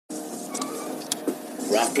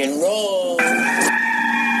Rock and roll.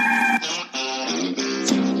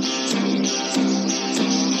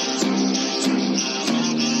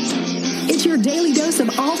 It's your daily dose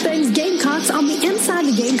of all things Gamecocks on the Inside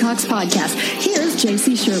the Gamecocks podcast. Here's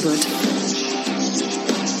J.C. Sherbert.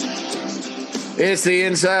 It's the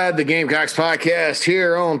Inside the Gamecocks podcast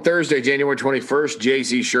here on Thursday, January 21st.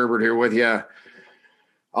 J.C. Sherbert here with you.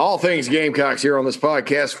 All things Gamecocks here on this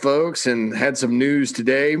podcast, folks, and had some news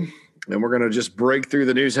today. And we're going to just break through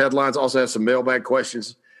the news headlines. Also have some mailbag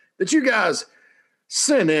questions that you guys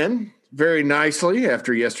sent in very nicely.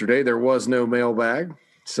 After yesterday, there was no mailbag.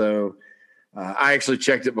 So I actually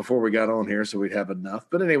checked it before we got on here so we'd have enough.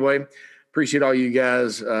 But anyway, appreciate all you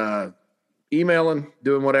guys emailing,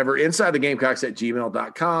 doing whatever.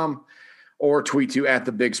 InsideTheGamecocks@gmail.com or tweet to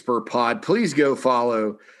 @TheBigSpurPod. Please go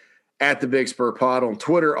follow @TheBigSpurPod on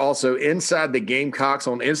Twitter. Also, Inside the Gamecocks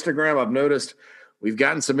on Instagram. I've noticed we've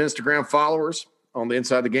gotten some Instagram followers on the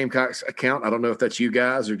Inside the Gamecocks account. I don't know if that's you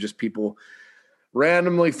guys or just people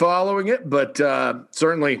randomly following it, but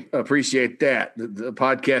certainly appreciate that. The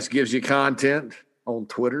podcast gives you content on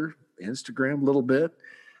Twitter, Instagram a little bit,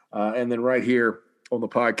 and then right here on the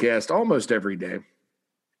podcast almost every day,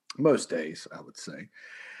 most days, I would say.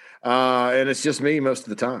 And it's just me most of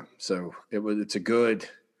the time. So it's a good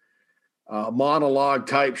monologue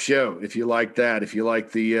type show if you like that. If you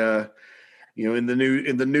like the in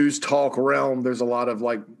the news talk realm, there's a lot of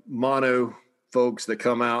like mono folks that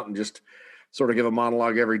come out and just sort of give a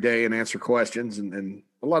monologue every day and answer questions, and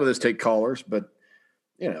a lot of this take callers, but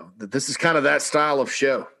this is kind of that style of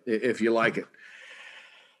show if you like it.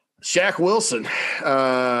 Shaq Wilson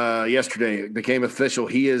yesterday became official.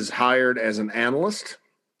 He is hired as an analyst.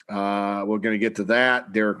 We're going to get to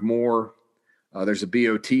that. Derek Moore, there's a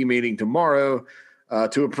BOT meeting tomorrow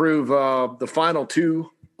to approve the final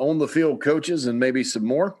two on-the-field coaches and maybe some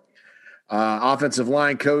more. Offensive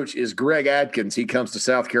line coach is Greg Adkins. He comes to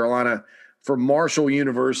South Carolina from Marshall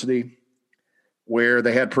University, where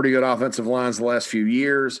they had pretty good offensive lines the last few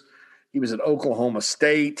years. He was at Oklahoma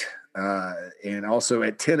State and also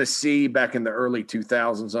at Tennessee back in the early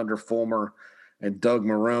 2000s under Fulmer and Doug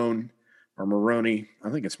Marrone, or Maroney. I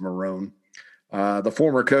think it's Marrone. The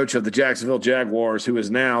former coach of the Jacksonville Jaguars, who is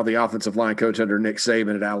now the offensive line coach under Nick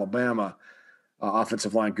Saban at Alabama,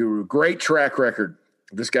 offensive line guru. Great track record.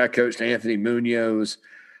 This guy coached Anthony Munoz,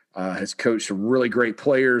 has coached some really great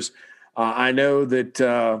players. I know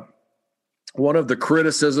that one of the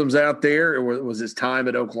criticisms out there was his time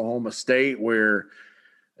at Oklahoma State where,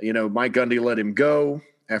 Mike Gundy let him go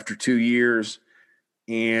after 2 years,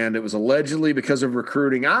 and it was allegedly because of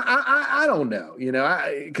recruiting. I don't know,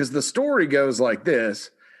 because the story goes like this.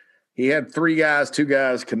 He had two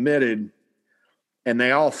guys committed, and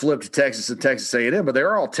they all flipped to Texas and Texas A&M, but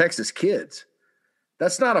they're all Texas kids.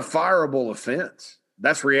 That's not a fireable offense.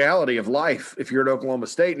 That's reality of life if you're at Oklahoma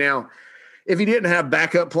State. Now, if he didn't have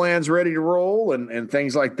backup plans ready to roll and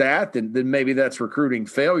things like that, then maybe that's recruiting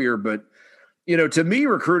failure. But, to me,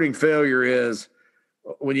 recruiting failure is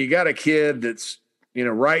when you got a kid that's,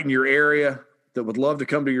 right in your area that would love to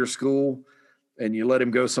come to your school and you let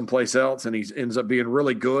him go someplace else and he ends up being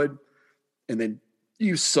really good and then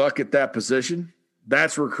you suck at that position.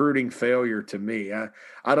 That's recruiting failure to me. I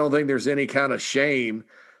don't think there's any kind of shame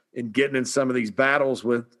in getting in some of these battles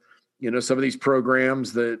with, some of these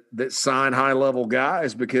programs that sign high-level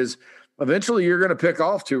guys, because eventually you're going to pick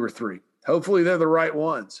off 2 or 3. Hopefully they're the right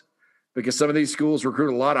ones, because some of these schools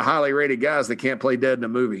recruit a lot of highly rated guys that can't play dead in a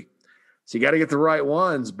movie. So you got to get the right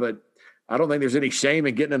ones, but I don't think there's any shame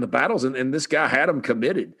in getting in the battles. And this guy had them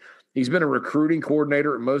committed. He's been a recruiting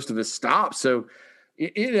coordinator at most of his stops. So,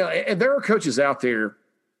 and there are coaches out there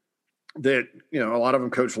that, a lot of them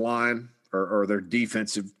coach line or their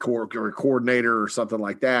defensive coordinator or something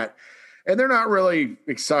like that. And they're not really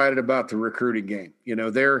excited about the recruiting game.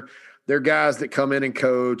 They're guys that come in and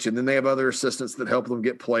coach, and then they have other assistants that help them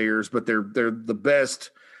get players, but they're the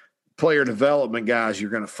best player development guys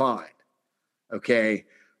you're going to find. Okay.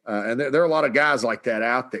 And there are a lot of guys like that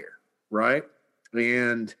out there. Right.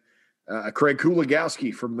 And Craig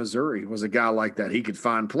Kulagowski from Missouri was a guy like that. He could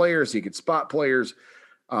find players. He could spot players.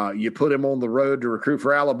 You put him on the road to recruit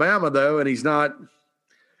for Alabama, though, and he's not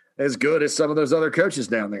as good as some of those other coaches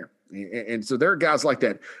down there. And so there are guys like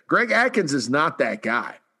that. Greg Adkins is not that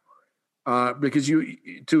guy, because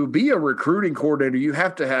to be a recruiting coordinator, you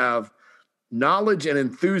have to have knowledge and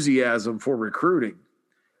enthusiasm for recruiting.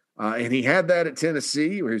 And he had that at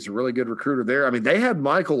Tennessee, where he's a really good recruiter there. I mean, they had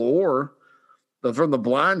Michael Orr from The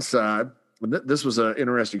Blind Side. This was an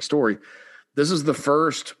interesting story. This is the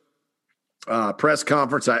first press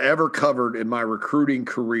conference I ever covered in my recruiting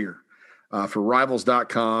career for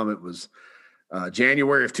Rivals.com. It was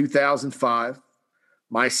January of 2005,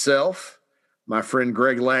 myself, my friend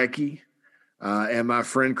Greg Lackey, and my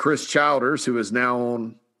friend Chris Childers, who is now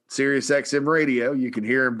on Sirius XM radio. You can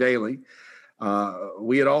hear him daily.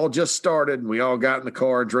 We had all just started, and we all got in the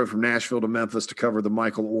car and drove from Nashville to Memphis to cover the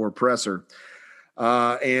Michael Oher presser.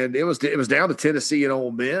 And it was down to Tennessee and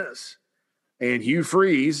Ole Miss. And Hugh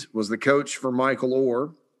Freeze was the coach for Michael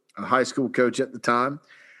Oher, a high school coach at the time.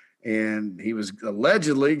 And he was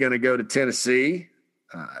allegedly going to go to Tennessee.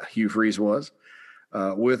 Hugh Freeze was.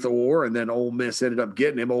 With Oher, and then Ole Miss ended up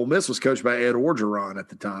getting him. Ole Miss was coached by Ed Orgeron at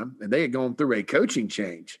the time, and they had gone through a coaching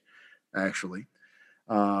change, actually.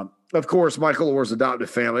 Of course, Michael Oher's adopted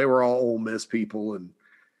family, they were all Ole Miss people, and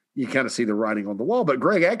you kind of see the writing on the wall. But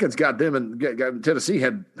Greg Atkins got them, and Tennessee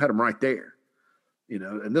had them right there.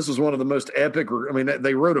 And this was one of the most epic. I mean,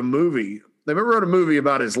 they wrote a movie. They wrote a movie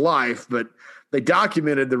about his life, but they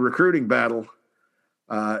documented the recruiting battle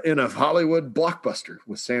in a Hollywood blockbuster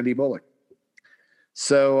with Sandy Bullock.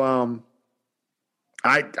 So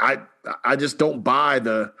I just don't buy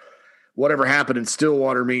the whatever happened in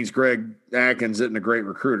Stillwater means Greg Atkins isn't a great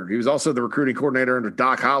recruiter. He was also the recruiting coordinator under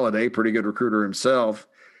Doc Holliday, pretty good recruiter himself,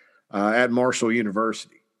 at Marshall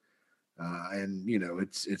University. And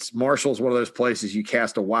it's Marshall's one of those places you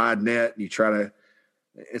cast a wide net and you try to.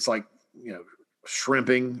 It's like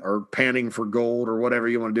shrimping or panning for gold or whatever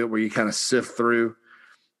you want to do, where you kind of sift through.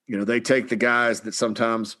 They take the guys that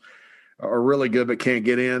sometimes are really good but can't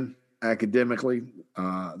get in academically.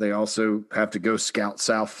 They also have to go scout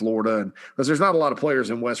South Florida, and because there's not a lot of players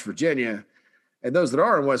in West Virginia, and those that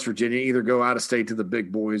are in West Virginia either go out of state to the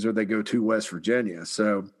big boys or they go to West Virginia.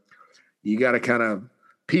 So you got to kind of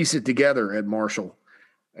piece it together at Marshall,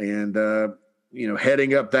 and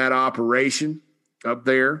heading up that operation up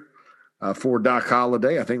there for Doc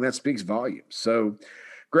Holliday, I think that speaks volumes. So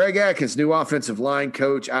Greg Atkins, new offensive line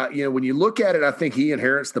coach. When you look at it, I think he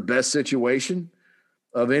inherits the best situation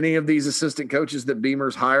of any of these assistant coaches that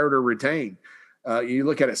Beamer's hired or retained. You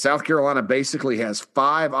look at it, South Carolina basically has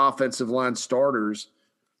 5 offensive line starters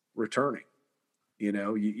returning.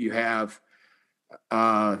 You have,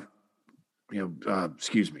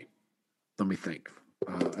 excuse me, let me think.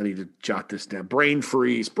 I need to jot this down. Brain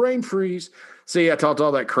freeze. See, I talked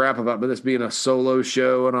all that crap about this being a solo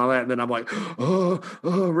show and all that, and then I'm like, I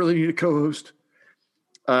really need a co-host.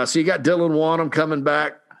 So you got Dylan Wanham coming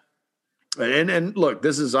back. And look,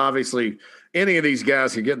 this is obviously any of these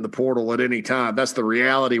guys can get in the portal at any time. That's the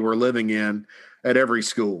reality we're living in at every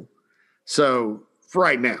school. So for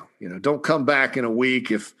right now, don't come back in a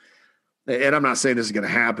week and I'm not saying this is going to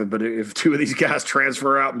happen, but if 2 of these guys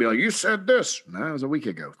transfer out and be like, you said this. No, it was a week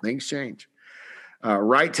ago. Things change.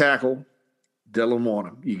 Right tackle, Dylan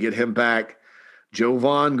Wanham. You get him back.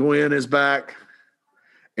 Jovan Gwynn is back.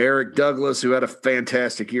 Eric Douglas, who had a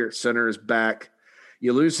fantastic year at center, is back.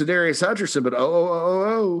 You lose to Darius Hutcherson, but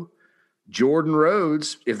Jordan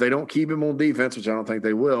Rhodes, if they don't keep him on defense, which I don't think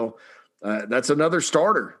they will, that's another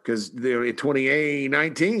starter because in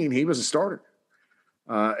 2019 he was a starter.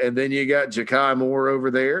 And then you got Ja'Kai Moore over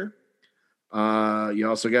there. You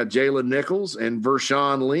also got Jalen Nichols and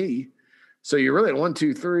Vershawn Lee. So you're really at 1,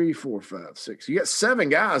 2, 3, 4, 5, 6. You got 7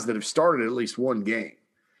 guys that have started at least one game.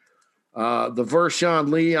 The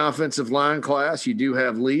Vershawn Lee offensive line class, you do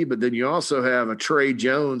have Lee, but then you also have a Trey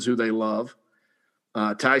Jones, who they love.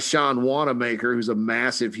 Tyshawn Wanamaker, who's a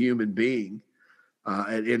massive human being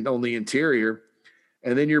and on the interior.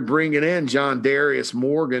 And then you're bringing in John Darius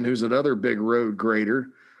Morgan, who's another big road grader,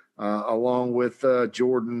 along with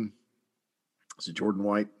Jordan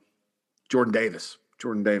Davis,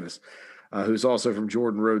 who's also from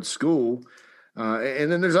Jordan Road School.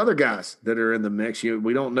 And then there's other guys that are in the mix.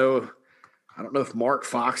 We don't know. I don't know if Mark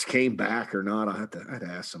Fox came back or not. I had to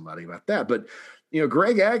ask somebody about that. But,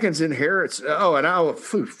 Greg Atkins inherits.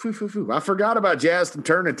 I forgot about Jazz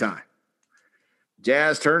Turnentine.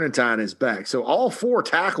 Jazz Turnentine is back. So all 4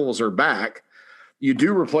 tackles are back. You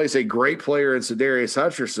do replace a great player in Sedarius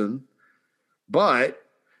Hutcherson, but,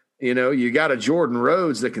 you got a Jordan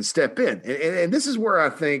Rhodes that can step in. And this is where I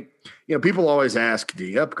think, people always ask, do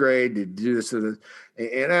you upgrade? Did you do this?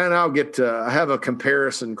 And I'll get to, I have a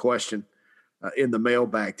comparison question in the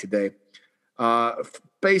mailbag today.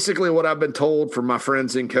 Basically what I've been told from my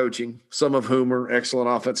friends in coaching, some of whom are excellent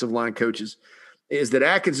offensive line coaches, is that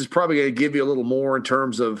Atkins is probably going to give you a little more in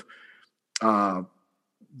terms of the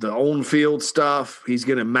on-field stuff. He's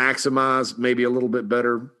going to maximize maybe a little bit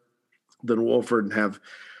better than Wolford and have,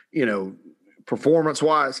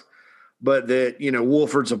 performance-wise. But that,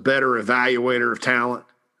 Wolford's a better evaluator of talent.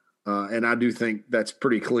 And I do think that's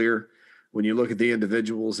pretty clear when you look at the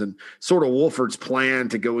individuals and sort of Wolford's plan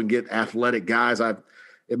to go and get athletic guys.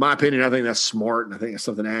 in my opinion, I think that's smart, and I think it's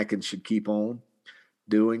something Atkins should keep on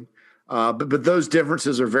doing. But those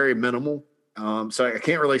differences are very minimal. So I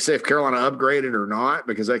can't really say if Carolina upgraded or not,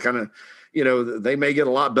 because they kind of, they may get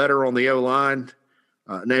a lot better on the O-line.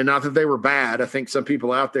 And not that they were bad. I think some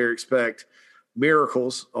people out there expect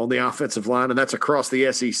miracles on the offensive line, and that's across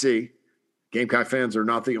the SEC. Gamecock fans are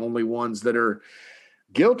not the only ones that are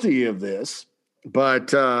guilty of this.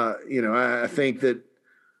 But, I think that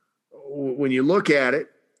when you look at it,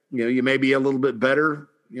 you may be a little bit better.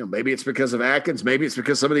 Maybe it's because of Atkins. Maybe it's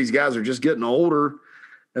because some of these guys are just getting older.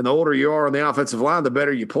 And the older you are on the offensive line, the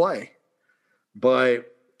better you play.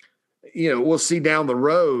 But, we'll see down the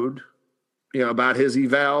road, about his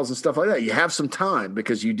evals and stuff like that. You have some time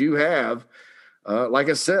because you do have, like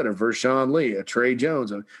I said, a Vershawn Lee, a Trey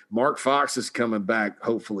Jones, a Mark Fox is coming back,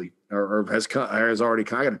 hopefully, or has already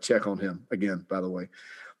come. I got to check on him again, by the way.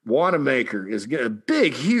 Wanamaker is a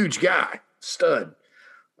big, huge guy, stud.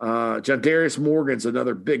 John Darius Morgan's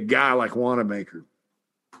another big guy like Wanamaker.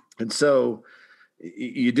 And so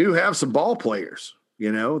you do have some ball players,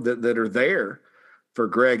 that are there for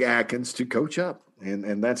Greg Atkins to coach up,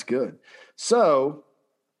 and that's good. So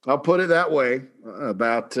I'll put it that way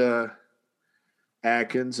about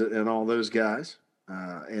Atkins and all those guys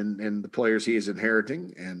and the players he is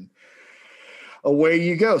inheriting, and away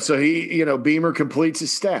you go. So Beamer completes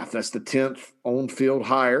his staff. That's the 10th on-field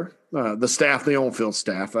hire. The on-field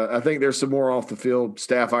staff. I think there's some more off-the-field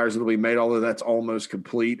staff hires that will be made, although that's almost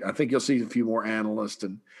complete. I think you'll see a few more analysts,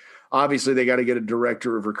 and obviously they got to get a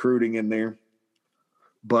director of recruiting in there.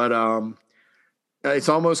 But it's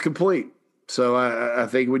almost complete. So I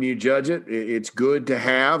think when you judge it, it's good to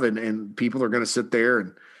have, and people are going to sit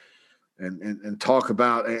there and talk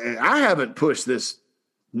about. And I haven't pushed this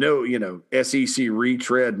SEC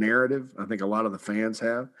retread narrative. I think a lot of the fans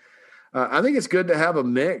have. I think it's good to have a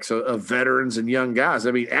mix of veterans and young guys.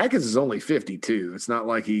 I mean, Atkins is only 52. It's not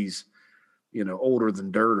like he's, older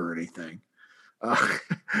than dirt or anything.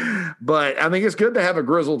 But I think it's good to have a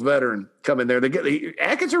grizzled veteran come in there.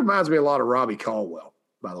 Atkins reminds me a lot of Robbie Caldwell,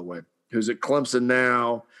 by the way, who's at Clemson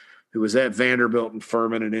now, who was at Vanderbilt and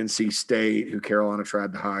Furman and NC State, who Carolina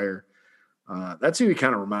tried to hire. That's who he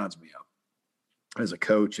kind of reminds me of as a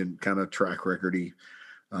coach and kind of track recordy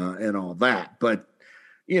and all that. But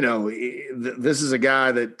this is a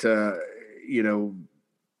guy that,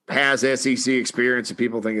 has SEC experience, and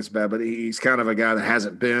people think it's bad, but he's kind of a guy that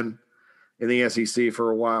hasn't been in the SEC for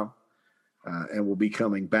a while and will be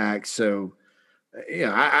coming back. So,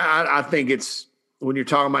 I think it's when you're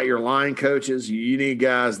talking about your line coaches, you need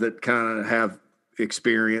guys that kind of have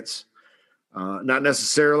experience, not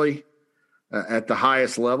necessarily at the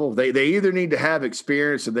highest level. They either need to have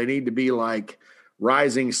experience or they need to be like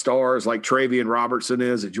rising stars like Travian Robertson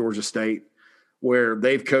is at Georgia State, where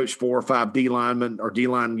they've coached 4 or 5 D linemen or D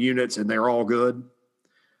line units and they're all good.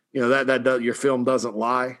 Your film doesn't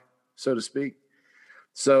lie, so to speak.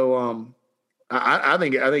 So I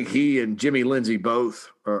think he and Jimmy Lindsey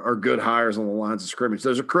both are good hires on the lines of scrimmage.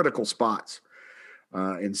 Those are critical spots.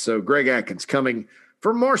 And so Greg Atkins coming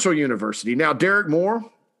from Marshall University. Now, Derek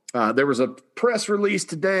Moore, there was a press release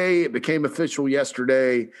today. It became official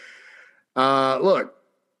yesterday. Look,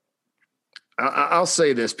 I'll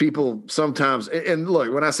say this. People sometimes, and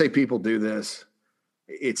look, when I say people do this,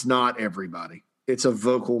 it's not everybody. It's a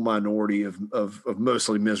vocal minority of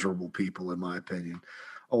mostly miserable people, in my opinion,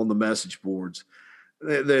 on the message boards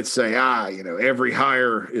that say, every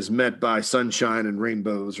hire is met by sunshine and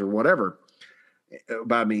rainbows or whatever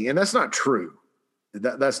by me. And that's not true.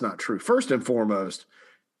 That's not true. First and foremost,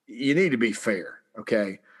 you need to be fair,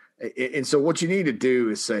 okay? And so what you need to do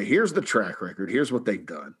is say, here's the track record. Here's what they've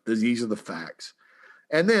done. These are the facts.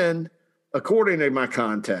 And then, according to my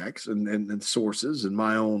contacts and sources and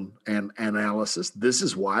my own analysis, this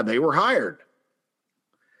is why they were hired.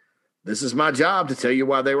 This is my job to tell you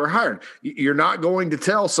why they were hired. You're not going to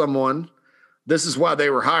tell someone this is why they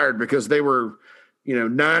were hired because they were,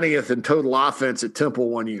 90th in total offense at Temple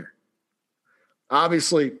one year.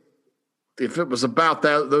 Obviously, if it was about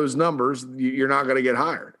those numbers, you're not going to get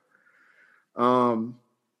hired. My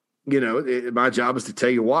job is to tell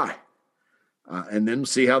you why, and then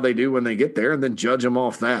see how they do when they get there and then judge them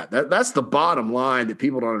off that. That's the bottom line that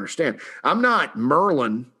people don't understand. I'm not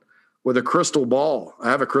Merlin with a crystal ball. I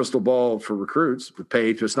have a crystal ball for recruits with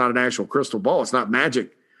Paige, but it's not an actual crystal ball. It's not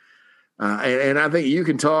magic. And I think you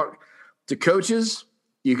can talk to coaches,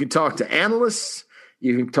 you can talk to analysts,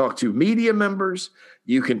 you can talk to media members,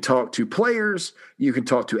 you can talk to players, you can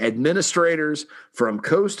talk to administrators from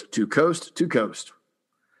coast to coast to coast.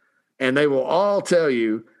 And they will all tell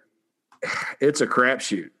you it's a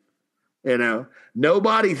crapshoot.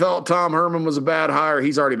 Nobody thought Tom Herman was a bad hire.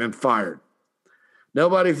 He's already been fired.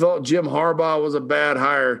 Nobody thought Jim Harbaugh was a bad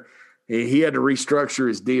hire. He had to restructure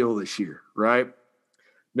his deal this year, right?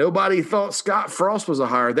 Nobody thought Scott Frost was a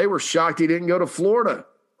hire. They were shocked he didn't go to Florida.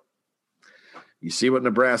 You see what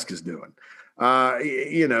Nebraska's doing.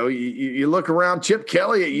 You look around Chip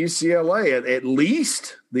Kelly at UCLA, at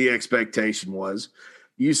least the expectation was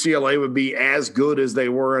UCLA would be as good as they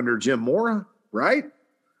were under Jim Mora, right?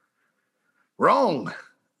 Wrong.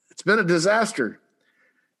 It's been a disaster.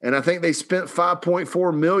 And I think they spent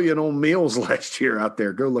 $5.4 million on meals last year out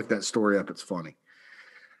there. Go look that story up. It's funny.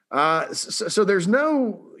 So there's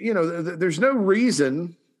no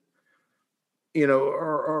reason,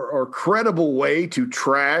 or credible way to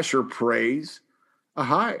trash or praise a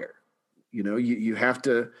hire. You have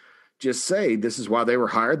to just say this is why they were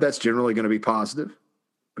hired. That's generally going to be positive,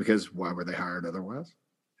 because why were they hired otherwise?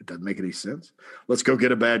 It doesn't make any sense. Let's go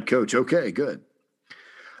get a bad coach. Okay, good.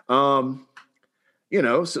 So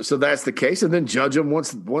that's the case, and then judge them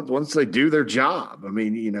once they do their job. I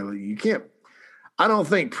mean, you can't. I don't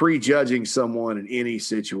think prejudging someone in any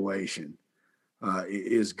situation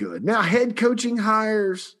is good. Now, head coaching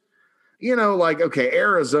hires,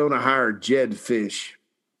 Arizona hired Jedd Fisch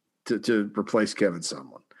to replace Kevin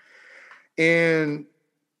Sumlin. And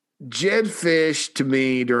Jedd Fisch, to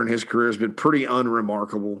me, during his career has been pretty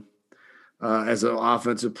unremarkable as an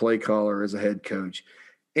offensive play caller, as a head coach.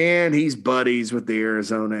 And he's buddies with the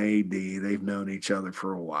Arizona AD. They've known each other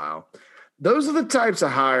for a while. Those are the types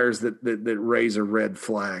of hires that raise a red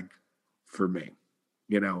flag for me.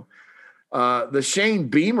 The Shane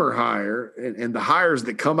Beamer hire and the hires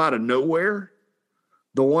that come out of nowhere,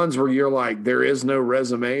 the ones where you're like, there is no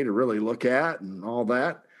resume to really look at and all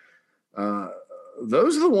that.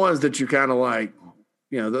 Those are the ones that you kind of like,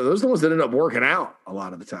 those are the ones that end up working out a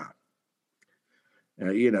lot of the time.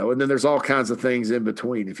 And then there's all kinds of things in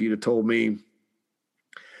between. If you'd have told me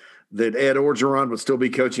that Ed Orgeron would still be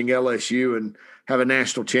coaching LSU and have a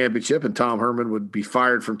national championship and Tom Herman would be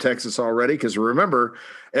fired from Texas already, because remember,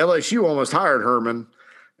 LSU almost hired Herman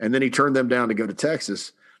and then he turned them down to go to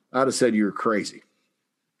Texas, I'd have said you were crazy.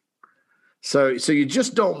 So you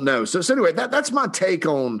just don't know. So anyway, that's my take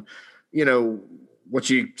on, what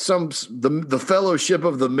the fellowship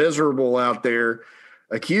of the miserable out there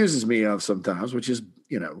accuses me of sometimes, which is,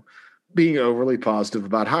 being overly positive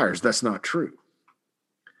about hires. That's not true.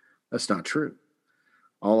 That's not true.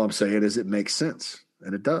 All I'm saying is it makes sense,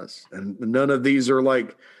 and it does. And none of these are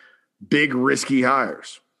like big risky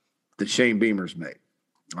hires that Shane Beamer's made.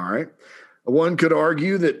 All right. One could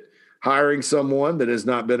argue that hiring someone that has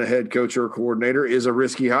not been a head coach or a coordinator is a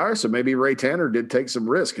risky hire. So maybe Ray Tanner did take some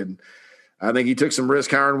risk, and I think he took some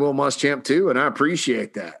risk hiring Will Muschamp too, and I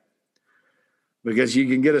appreciate that. Because you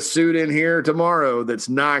can get a suit in here tomorrow that's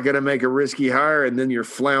not going to make a risky hire, and then you're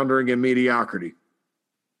floundering in mediocrity.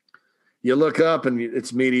 You look up, and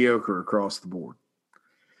it's mediocre across the board.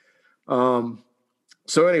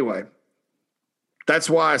 So anyway, that's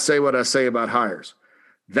why I say what I say about hires.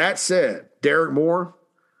 That said, Derek Moore,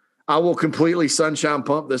 I will completely sunshine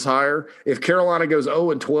pump this hire. If Carolina goes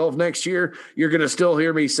 0-12 next year, you're going to still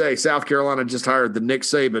hear me say South Carolina just hired the Nick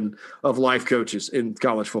Saban of life coaches in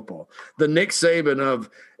college football, the Nick Saban of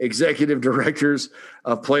executive directors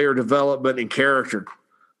of player development and character.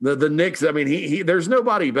 The Knicks, I mean, he there's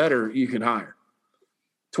nobody better you can hire.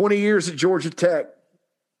 20 years at Georgia Tech,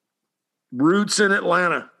 roots in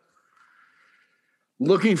Atlanta,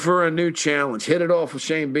 looking for a new challenge. Hit it off with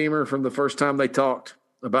Shane Beamer from the first time they talked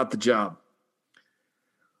about the job.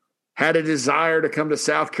 Had a desire to come to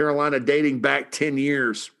South Carolina dating back 10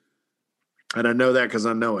 years. And I know that because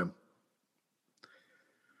I know him.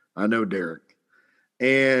 I know Derek.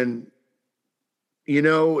 And,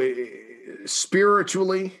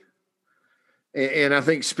 spiritually, and I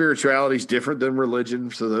think spirituality is different than religion.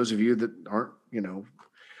 So those of you that aren't,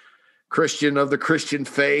 Christian of the Christian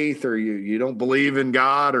faith, or you don't believe in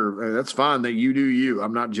God, or that's fine, that you do you.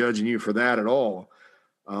 I'm not judging you for that at all.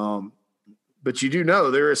 But you do know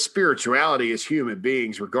there is spirituality as human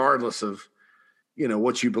beings, regardless of,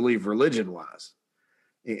 what you believe religion-wise.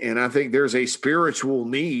 And I think there's a spiritual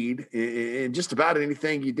need in just about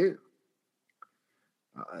anything you do.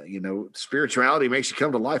 Spirituality makes you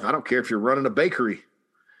come to life. I don't care if you're running a bakery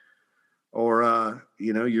or,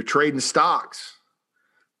 you're trading stocks.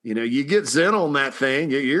 You get Zen on that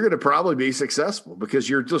thing, you're going to probably be successful because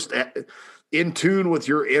you're just in tune with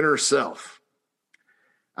your inner self.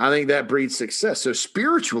 I think that breeds success. So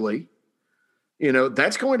spiritually,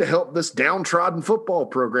 that's going to help this downtrodden football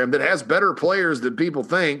program that has better players than people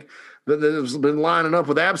think, that has been lining up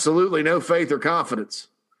with absolutely no faith or confidence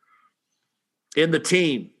in the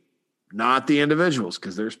team. not the individuals,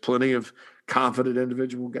 because there's plenty of confident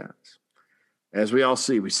individual guys. As we all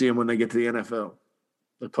see, we see them when they get to the NFL.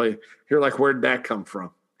 They play here like, where did that come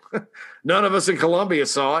from? None of us in Columbia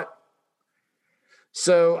saw it.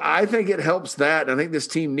 So I think it helps that. And I think this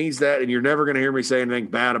team needs that. And you're never going to hear me say anything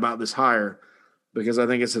bad about this hire, because I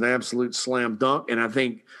think it's an absolute slam dunk. And I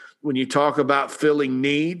think when you talk about filling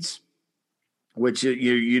needs, which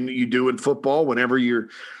you do in football, whenever you're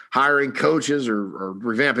hiring coaches or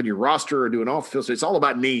revamping your roster or doing off-field, so it's all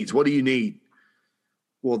about needs. What do you need?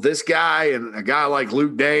 Well, this guy and a guy like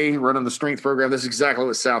Luke Day running the strength program, this is exactly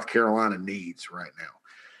what South Carolina needs right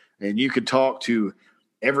now. And you could talk to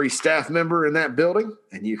every staff member in that building,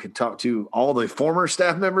 and you can talk to all the former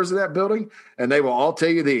staff members of that building, and they will all tell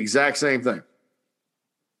you the exact same thing.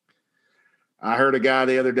 I heard a guy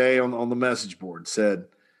the other day on the message board said,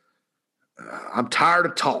 I'm tired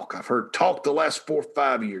of talk. I've heard talk the last 4 or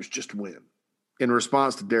 5 years, just win, in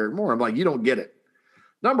response to Derek Moore. I'm like, you don't get it.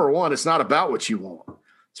 Number one, it's not about what you want.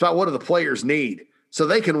 It's about what do the players need so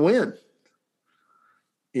they can win.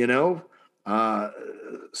 You know,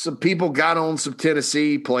 some people got on some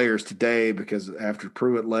Tennessee players today because after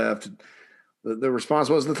Pruitt left, the response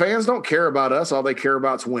was the fans don't care about us. All they care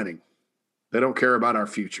about is winning. They don't care about our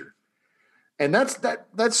future. And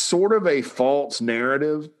that's sort of a false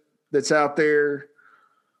narrative that's out there,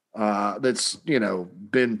 that's, you know,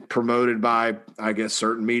 been promoted by, I guess,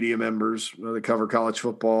 certain media members that cover college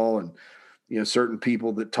football and, you know, certain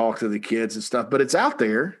people that talk to the kids and stuff. But it's out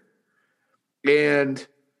there. And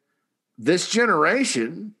this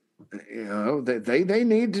generation, you know, they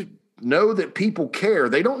need to know that people care.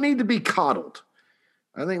 They don't need to be coddled.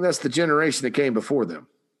 I think that's the generation that came before them.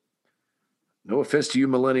 No offense to you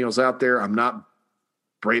millennials out there. I'm not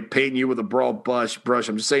painting you with a broad brush.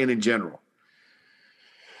 I'm just saying in general.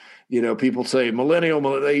 You know, people say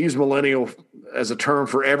millennial. They use millennial as a term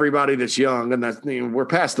for everybody that's young, and that's, you know, we're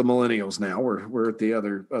past the millennials now. We're at the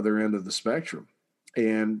other end of the spectrum,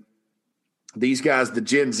 and these guys, the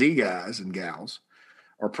Gen Z guys and gals,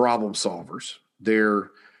 are problem solvers.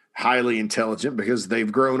 They're highly intelligent because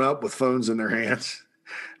they've grown up with phones in their hands,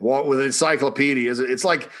 walk with encyclopedias. It's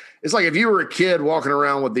like if you were a kid walking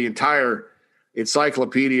around with the entire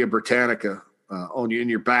Encyclopedia Britannica on you in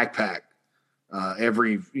your backpack.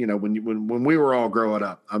 When we were all growing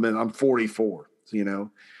up. I mean, I'm 44, you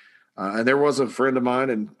know, and there was a friend of mine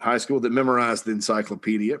in high school that memorized the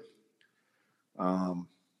encyclopedia.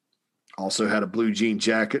 Also had a blue jean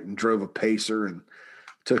jacket and drove a Pacer and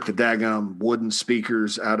took the daggum wooden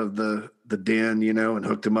speakers out of the den, you know, and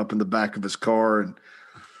hooked them up in the back of his car and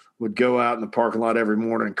would go out in the parking lot every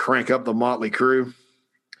morning and crank up the Motley Crue.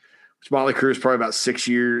 Motley Crue is probably about 6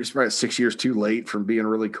 years too late from being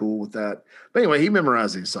really cool with that. But anyway, he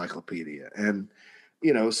memorized the encyclopedia. And,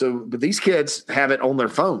 you know, but these kids have it on their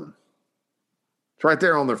phone. It's right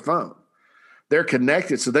there on their phone. They're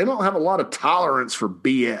connected, so they don't have a lot of tolerance for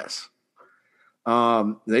BS.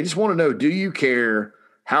 They just want to know, do you care?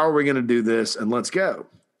 How are we going to do this? And let's go.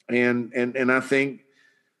 And I think,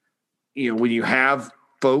 you know, when you have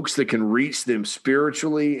folks that can reach them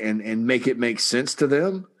spiritually and make it make sense to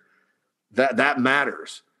them, that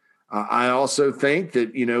matters. I also think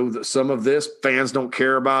that, you know, that some of this fans don't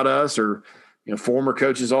care about us, or, you know, former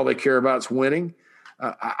coaches, all they care about is winning.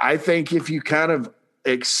 I think if you kind of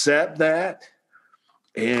accept that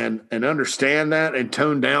and understand that and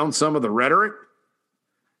tone down some of the rhetoric,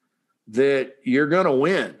 that you're going to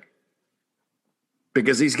win,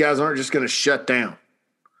 because these guys aren't just going to shut down,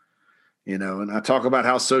 you know. And I talk about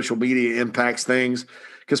how social media impacts things,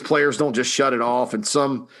 because players don't just shut it off. And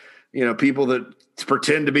some, you know, people that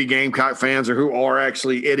pretend to be Gamecock fans or who are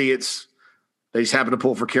actually idiots, they just happen to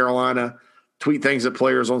pull for Carolina, tweet things at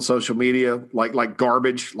players on social media like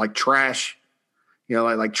garbage, like trash, you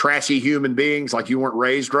know, like trashy human beings, like you weren't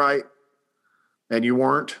raised right, and you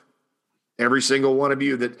weren't. Every single one of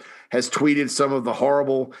you that has tweeted some of the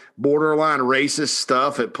horrible borderline racist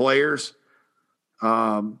stuff at players,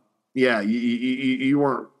 you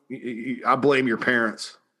weren't. I blame your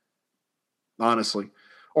parents, honestly.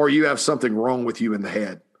 Or you have something wrong with you in the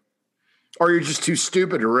head. Or you're just too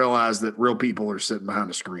stupid to realize that real people are sitting behind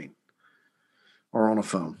a screen or on a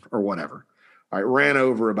phone or whatever. All right, ran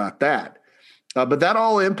over about that. But that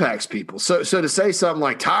all impacts people. So to say something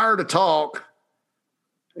like tired of talk,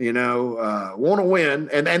 you know, want to win,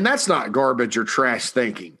 and that's not garbage or trash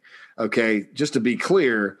thinking, okay? Just to be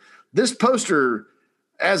clear, this poster,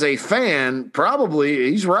 as a fan, probably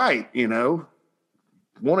he's right, you know,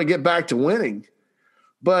 want to get back to winning.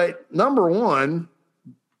 But number one,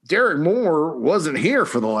 Derek Moore wasn't here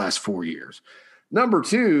for the last 4 years. Number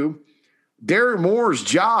two, Derek Moore's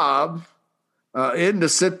job isn't to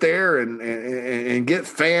sit there and get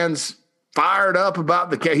fans fired up about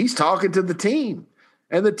the case. He's talking to the team,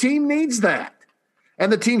 and the team needs that.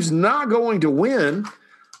 And the team's not going to win.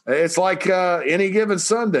 It's like any given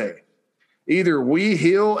Sunday. Either we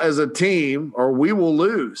heal as a team or we will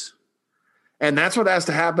lose. And that's what has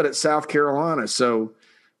to happen at South Carolina. So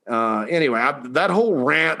anyway, that whole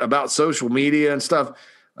rant about social media and stuff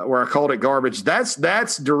where I called it garbage,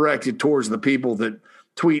 that's directed towards the people that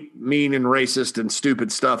tweet mean and racist and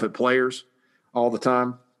stupid stuff at players all the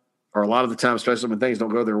time, or a lot of the time, especially when things don't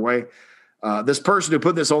go their way. This person who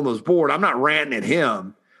put this on this board, I'm not ranting at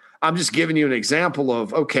him. I'm just giving you an example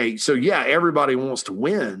of, okay, so yeah, everybody wants to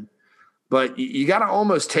win, but you got to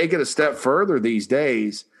almost take it a step further these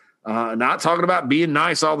days. Not talking about being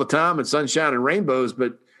nice all the time and sunshine and rainbows,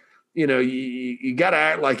 but you got to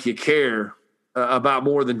act like you care about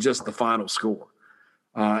more than just the final score.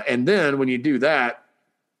 And then when you do that,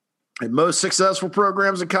 and most successful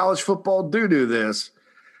programs in college football do this,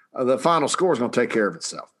 the final score is going to take care of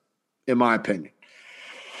itself, in my opinion.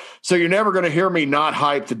 So you're never going to hear me not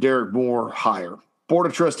hype the Derek Moore hire. Board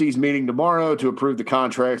of Trustees meeting tomorrow to approve the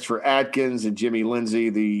contracts for Atkins and Jimmy Lindsey,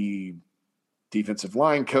 the defensive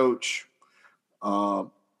line coach.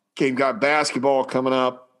 Gamecock basketball coming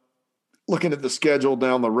up. Looking at the schedule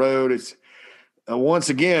down the road, it's once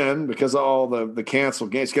again, because of all the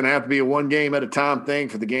canceled games, it's going to have to be a one game at a time thing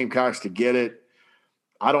for the Gamecocks to get it.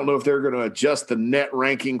 I don't know if they're going to adjust the net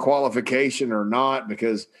ranking qualification or not,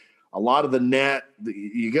 because a lot of the net,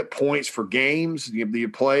 you get points for games you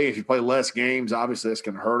play. If you play less games, obviously that's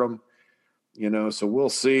going to hurt them. So we'll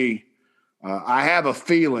see. I have a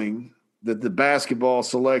feeling that the basketball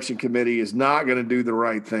selection committee is not going to do the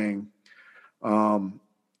right thing,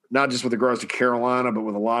 not just with regards to Carolina, but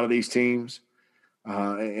with a lot of these teams.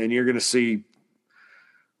 And you're going to see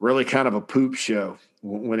really kind of a poop show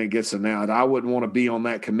when it gets announced. I wouldn't want to be on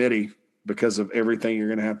that committee because of everything you're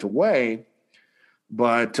going to have to weigh.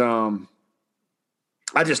 But I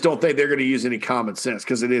just don't think they're going to use any common sense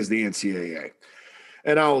because it is the NCAA.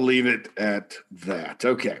 And I'll leave it at that.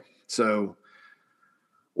 Okay, so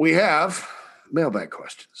we have mailbag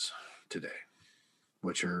questions today,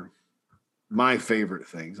 which are my favorite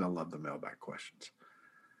things. I love the mailbag questions.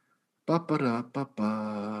 Pulling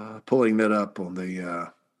that up on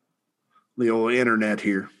the old internet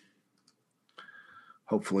here.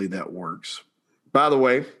 Hopefully that works. By the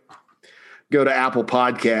way, go to Apple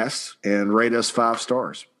Podcasts and rate us 5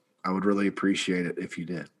 stars. I would really appreciate it if you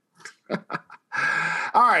did.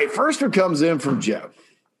 All right, first one comes in from Joe.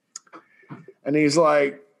 And he's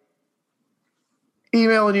like,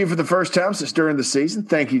 emailing you for the first time since during the season.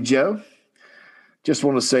 Thank you, Joe. Just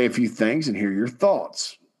want to say a few things and hear your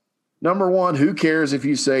thoughts. Number one, who cares if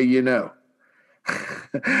you say you know?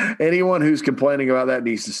 Anyone who's complaining about that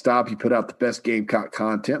needs to stop. You put out the best Gamecock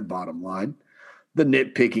content, bottom line. The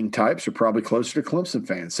nitpicking types are probably closer to Clemson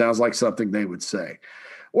fans. Sounds like something they would say.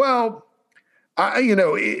 Well,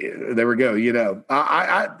 there we go.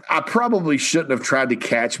 I probably shouldn't have tried to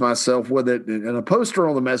catch myself with it. And a poster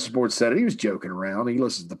on the message board said it. He was joking around. He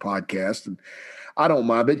listens to the podcast, and I don't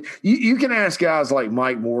mind. But you can ask guys like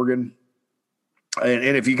Mike Morgan.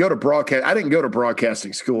 And if you go to broadcast, I didn't go to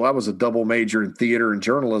broadcasting school. I was a double major in theater and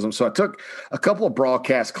journalism. So I took a couple of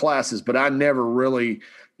broadcast classes, but I never really,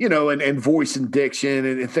 and voice and diction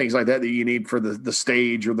and things like that you need for the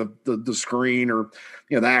stage or the screen or,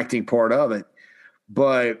 the acting part of it.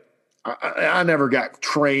 But I never got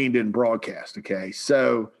trained in broadcast. Okay.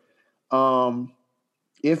 So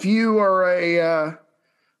if you are a,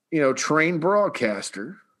 trained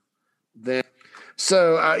broadcaster, then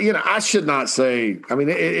I should not say,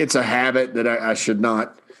 it's a habit that I should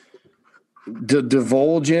not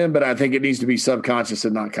divulge in, but I think it needs to be subconscious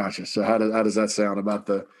and not conscious. So how does that sound about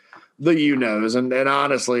the you-knows? And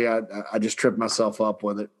honestly, I just tripped myself up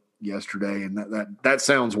with it yesterday, and that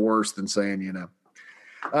sounds worse than saying,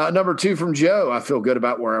 Number 2 from Joe, I feel good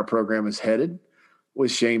about where our program is headed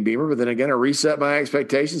with Shane Beamer, but then again, I reset my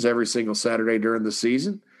expectations every single Saturday during the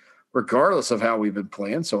season, regardless of how we've been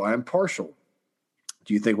playing, so I am partial.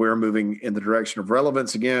 Do you think we are moving in the direction of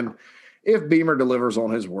relevance again if Beamer delivers on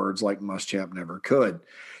his words like Muschamp never could?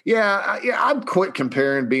 Yeah, I'd quit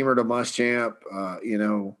comparing Beamer to Muschamp.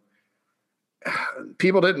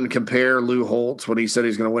 People didn't compare Lou Holtz when he said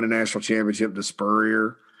he's going to win a national championship to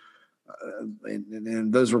Spurrier.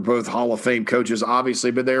 And those were both Hall of Fame coaches, obviously,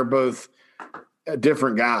 but they're both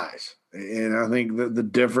different guys. And I think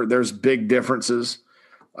there's big differences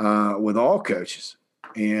with all coaches.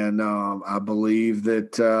 And I believe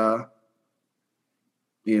that,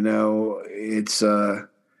 it's a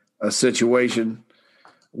situation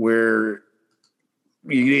where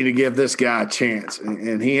you need to give this guy a chance.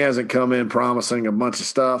 And he hasn't come in promising a bunch of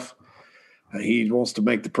stuff. He wants to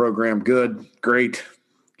make the program good, great,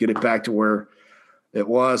 get it back to where it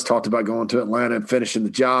was. Talked about going to Atlanta and finishing the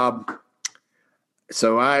job.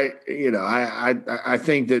 So I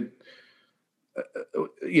think that,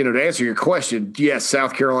 to answer your question, yes,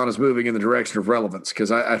 South Carolina's moving in the direction of relevance,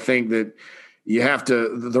 because I think that you have to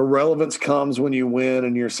 – the relevance comes when you win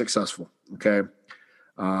and you're successful, okay?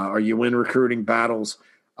 Or you win recruiting battles.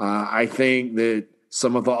 I think that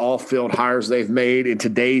some of the off-field hires they've made in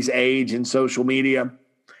today's age in social media,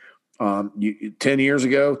 10 years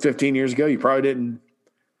ago, 15 years ago, you probably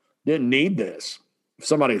didn't need this. If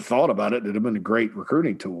somebody had thought about it, it'd have been a great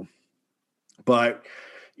recruiting tool. But,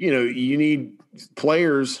 you need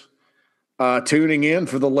players tuning in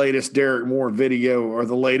for the latest Derek Moore video or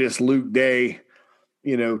the latest Luke Day,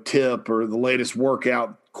 tip, or the latest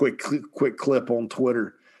workout quick clip on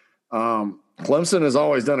Twitter. Clemson has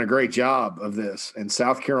always done a great job of this, and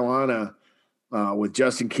South Carolina with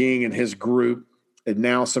Justin King and his group, and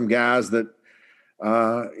now some guys that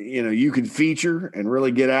you can feature and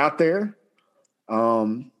really get out there.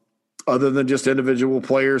 Other than just individual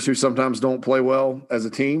players who sometimes don't play well as a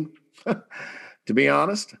team, to be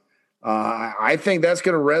honest. I think that's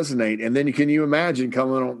going to resonate. And then can you imagine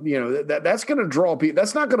coming on, that's going to draw people.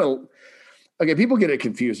 That's not going to – okay, people get it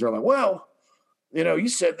confused. They're like, well, you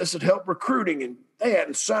said this would help recruiting, and they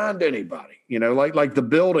hadn't signed anybody. Like the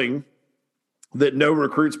building that no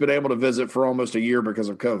recruit's been able to visit for almost a year because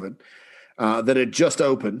of COVID, that had just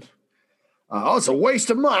opened. It's a waste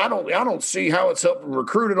of money. I don't see how it's helping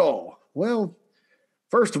recruit at all. Well,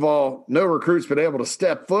 first of all, no recruit's been able to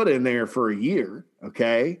step foot in there for a year,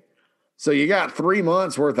 okay? So you got 3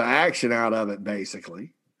 months worth of action out of it,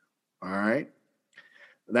 basically, all right?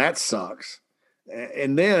 That sucks.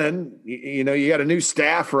 And then, you got a new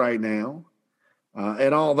staff right now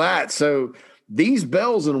and all that. So these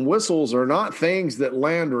bells and whistles are not things that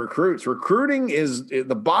land recruits. Recruiting is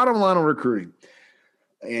the bottom line of recruiting.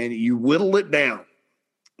 And you whittle it down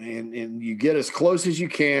and you get as close as you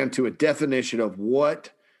can to a definition of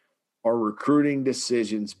what are recruiting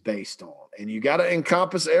decisions based on. And you got to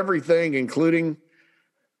encompass everything, including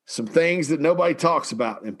some things that nobody talks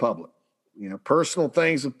about in public, personal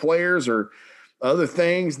things with players or other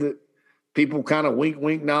things that people kind of wink,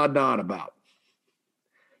 wink, nod, nod about.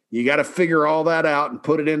 You got to figure all that out and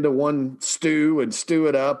put it into one stew and stew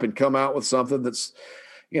it up and come out with something that's,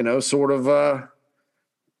 sort of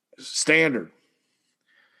standard.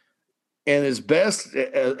 And as best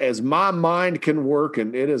as my mind can work,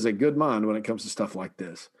 and it is a good mind when it comes to stuff like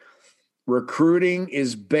this, recruiting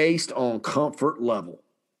is based on comfort level.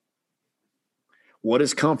 What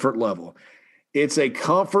is comfort level? It's a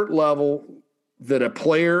comfort level that a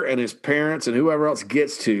player and his parents and whoever else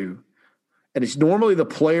gets to, and it's normally the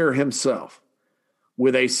player himself,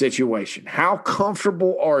 with a situation. How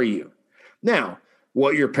comfortable are you? Now,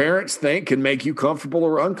 what your parents think can make you comfortable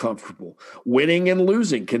or uncomfortable. Winning and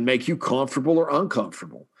losing can make you comfortable or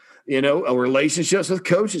uncomfortable. Relationships with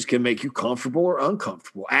coaches can make you comfortable or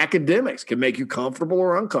uncomfortable. Academics can make you comfortable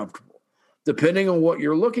or uncomfortable, depending on what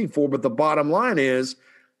you're looking for. But the bottom line is,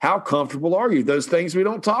 how comfortable are you? Those things we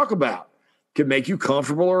don't talk about can make you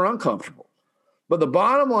comfortable or uncomfortable. But the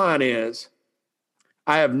bottom line is,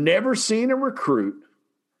 I have never seen a recruit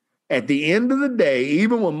at the end of the day,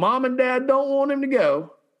 even when mom and dad don't want him to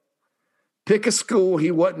go, pick a school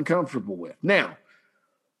he wasn't comfortable with. Now,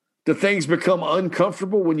 do things become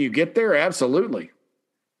uncomfortable when you get there? Absolutely.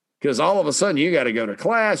 Because all of a sudden you got to go to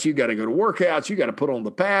class, you got to go to workouts, you got to put on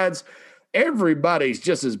the pads. Everybody's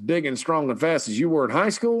just as big and strong and fast as you were in high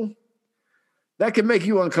school. That can make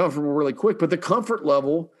you uncomfortable really quick. But the comfort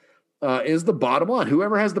level is the bottom line.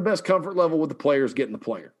 Whoever has the best comfort level with the players getting the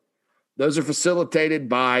player. Those are facilitated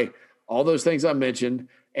by all those things I mentioned,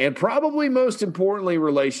 and probably most importantly,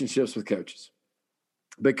 relationships with coaches.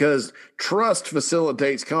 Because trust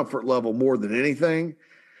facilitates comfort level more than anything,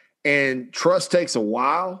 and trust takes a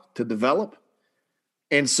while to develop.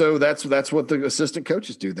 And so that's what the assistant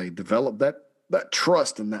coaches do. They develop that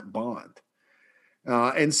trust and that bond.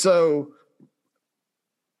 And so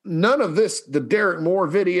none of this, the Derek Moore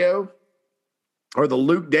video or the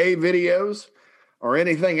Luke Day videos, or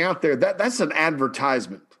anything out there, that's an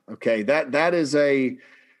advertisement, okay? That is a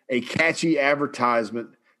catchy advertisement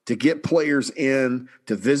to get players in,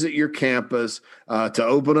 to visit your campus, to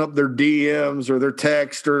open up their DMs or their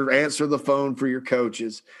text or answer the phone for your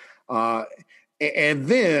coaches. And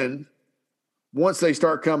then once they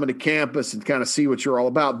start coming to campus and kind of see what you're all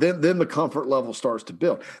about, then the comfort level starts to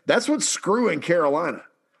build. That's what's screwing Carolina,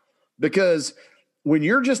 because when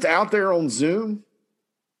you're just out there on Zoom,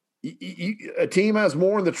 A team has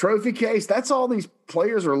more in the trophy case. That's all these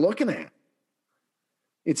players are looking at.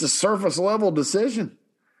 It's a surface level decision.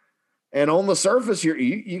 And on the surface,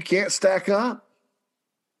 you can't stack up.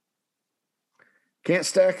 Can't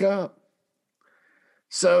stack up.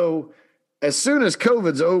 So as soon as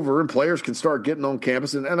COVID's over and players can start getting on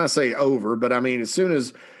campus, and I say over, but I mean as soon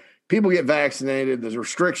as people get vaccinated, the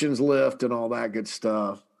restrictions lift and all that good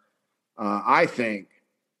stuff, I think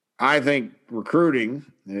recruiting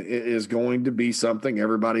is going to be something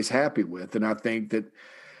everybody's happy with. And I think that,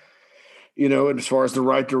 as far as the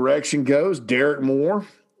right direction goes, Derek Moore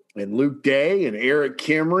and Luke Day and Eric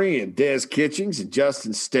Kimry and Des Kitchings and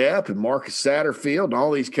Justin Stepp and Marcus Satterfield and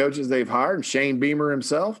all these coaches they've hired and Shane Beamer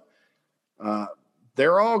himself,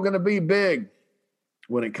 they're all going to be big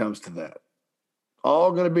when it comes to that.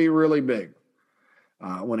 All going to be really big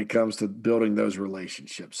when it comes to building those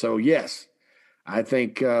relationships. So, yes, I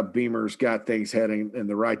think Beamer's got things heading in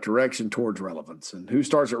the right direction towards relevance. And who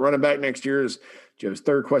starts at running back next year is Joe's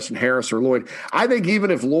third question, Harris or Lloyd. I think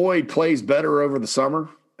even if Lloyd plays better over the summer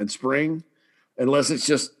and spring, unless it's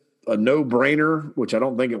just a no-brainer, which I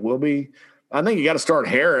don't think it will be, I think you got to start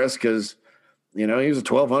Harris because, he was a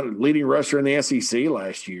 1,200 leading rusher in the SEC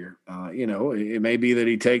last year. It may be that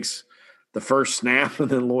he takes the first snap and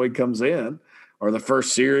then Lloyd comes in, or the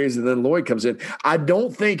first series and then Lloyd comes in. I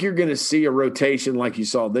don't think you're going to see a rotation like you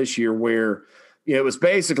saw this year where, it was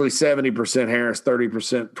basically 70% Harris,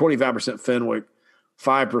 30%, 25% Fenwick,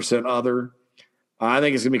 5% other. I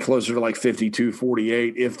think it's going to be closer to like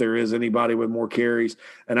 52-48 if there is anybody with more carries.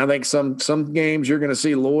 And I think some games you're going to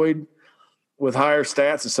see Lloyd with higher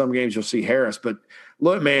stats, and some games you'll see Harris. But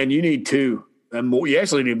look, man, you need two. And more, you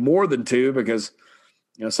actually need more than two because,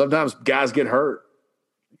 sometimes guys get hurt.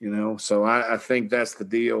 So I think that's the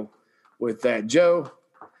deal with that. Joe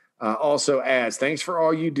also adds, thanks for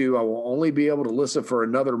all you do. I will only be able to listen for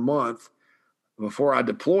another month before I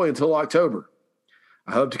deploy until October.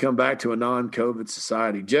 I hope to come back to a non-COVID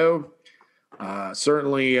society. Joe,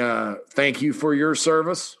 certainly thank you for your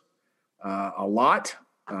service a lot.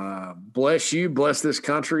 Bless you, bless this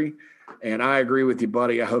country. And I agree with you,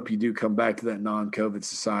 buddy. I hope you do come back to that non-COVID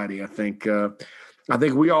society. I think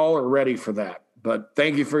we all are ready for that. But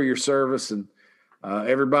thank you for your service, and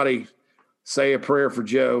everybody say a prayer for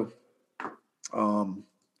Joe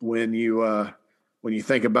when you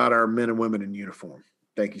think about our men and women in uniform.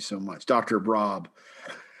 Thank you so much. Dr. Rob.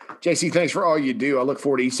 JC, thanks for all you do. I look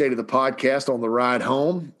forward to each day of the podcast on the ride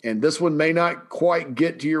home. And this one may not quite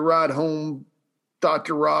get to your ride home,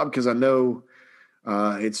 Dr. Rob, because I know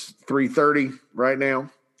it's 3:30 right now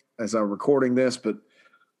as I'm recording this, but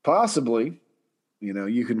possibly,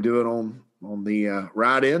 you can do it on the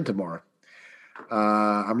ride in tomorrow.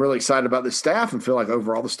 I'm really excited about the staff and feel like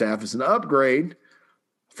overall the staff is an upgrade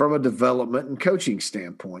from a development and coaching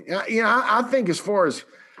standpoint. I think as far as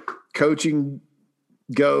coaching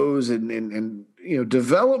goes and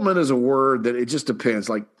development is a word that it just depends,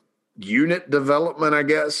 like unit development, I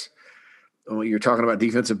guess. When you're talking about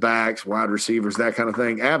defensive backs, wide receivers, that kind of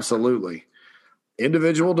thing. Absolutely.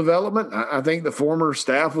 Individual development, I think the former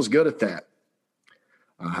staff was good at that.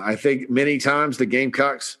 I think many times the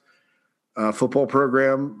Gamecocks football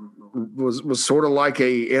program was sort of like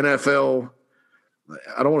a NFL,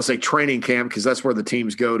 I don't want to say training camp because that's where the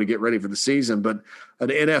teams go to get ready for the season, but an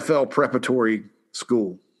NFL preparatory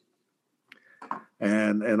school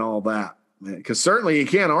and all that. Because certainly you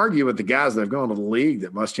can't argue with the guys that have gone to the league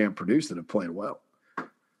that Muschamp produced that have played well.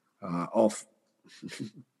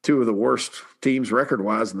 Two of the worst teams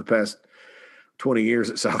record-wise in the past 20 years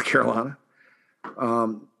at South Carolina.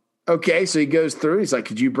 Okay, so he goes through. He's like,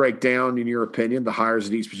 could you break down, in your opinion, the hires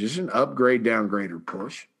at each position? Upgrade, downgrade, or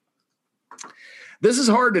push? This is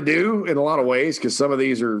hard to do in a lot of ways because some of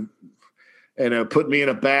these are, put me in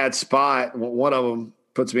a bad spot. One of them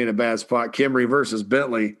puts me in a bad spot. Kimry versus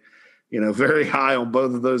Bentley, very high on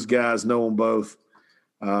both of those guys, know them both.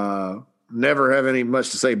 Never have any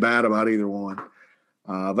much to say bad about either one.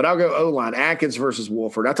 But I'll go O-line, Atkins versus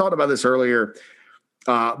Wolford. I talked about this earlier.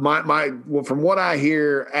 From what I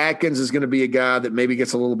hear, Atkins is going to be a guy that maybe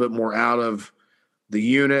gets a little bit more out of the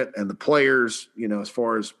unit and the players, as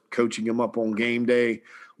far as coaching them up on game day.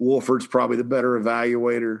 Wolford's probably the better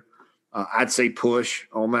evaluator. I'd say push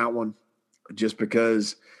on that one just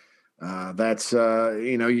because that's,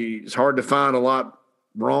 it's hard to find a lot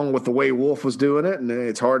wrong with the way Wolf was doing it, and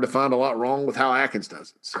it's hard to find a lot wrong with how Atkins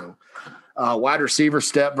does it. So wide receiver,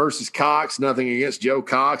 Stepp versus Cox. Nothing against Joe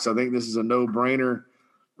Cox. I think this is a no-brainer.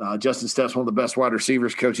 Justin Stepp's one of the best wide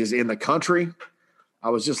receivers coaches in the country. I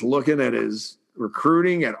was just looking at his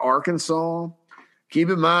recruiting at Arkansas. Keep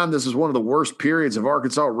in mind, this is one of the worst periods of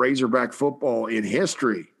Arkansas Razorback football in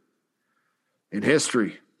history. in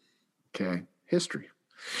history. Okay, history.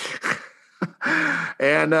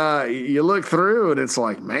 And you look through, and it's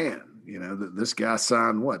like, man, this guy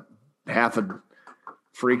signed what, half a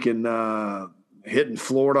freaking hitting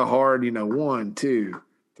Florida hard. 1, 2,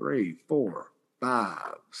 3, 4, 5,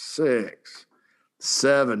 6,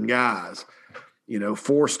 7 guys.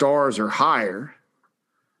 4 stars or higher.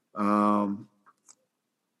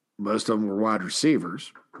 Most of them were wide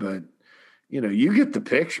receivers, but you get the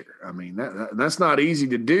picture. I mean, that's not easy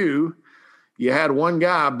to do. You had one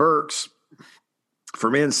guy, Burks,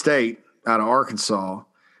 from in-state out of Arkansas,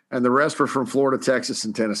 and the rest were from Florida, Texas,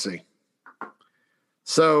 and Tennessee.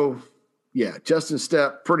 So, yeah, Justin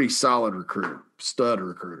Stepp, pretty solid recruiter, stud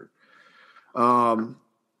recruiter.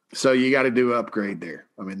 So you got to do upgrade there.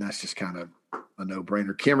 I mean, that's just kind of a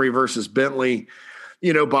no-brainer. Kimry versus Bentley.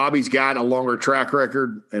 Bobby's got a longer track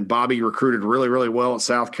record, and Bobby recruited really, really well at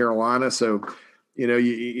South Carolina. So,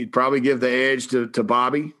 you'd probably give the edge to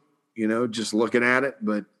Bobby, just looking at it.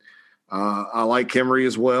 But I like Kimry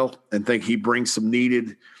as well and think he brings some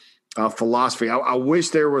needed philosophy. I wish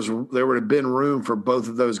there would have been room for both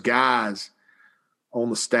of those guys on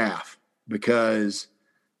the staff, because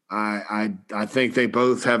I think they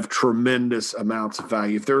both have tremendous amounts of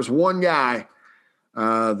value. If there's one guy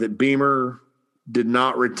that Beamer did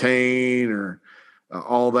not retain or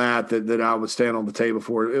all that I would stand on the table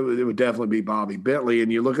for, it would definitely be Bobby Bentley.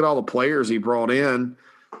 And you look at all the players he brought in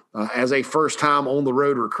as a first-time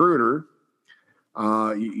on-the-road recruiter.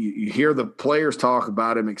 You hear the players talk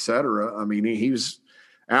about him, et cetera. I mean, he was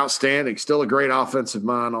outstanding, still a great offensive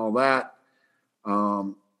mind, all that.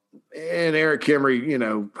 And Eric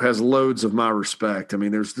Kimry, has loads of my respect. I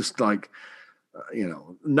mean, there's just like –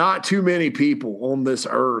 not too many people on this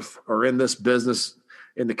earth or in this business,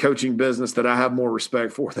 in the coaching business, that I have more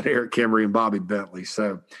respect for than Eric Kimry and Bobby Bentley.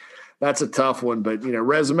 So that's a tough one. But,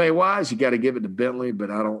 resume wise, you got to give it to Bentley, but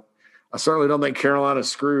I certainly don't think Carolina's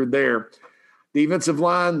screwed there. Defensive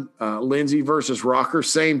line, Lindsey versus Rocker,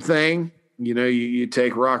 same thing. You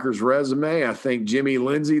take Rocker's resume. I think Jimmy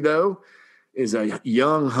Lindsey, though, is a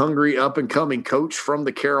young, hungry, up-and-coming coach from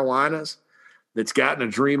the Carolinas that's gotten a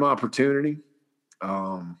dream opportunity.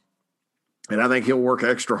 And I think he'll work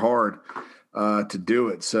extra hard to do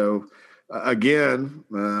it. So, again,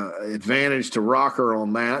 advantage to Rocker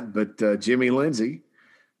on that, but Jimmy Lindsey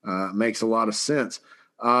makes a lot of sense.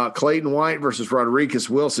 Clayton White versus Rodriguez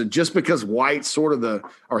Wilson, just because White's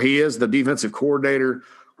he is the defensive coordinator,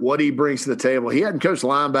 what he brings to the table. He hadn't coached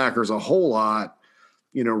linebackers a whole lot.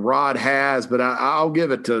 Rod has, but I'll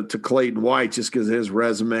give it to Clayton White just because of his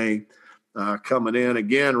resume coming in.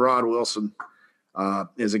 Again, Rod Wilson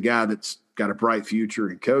is a guy that's got a bright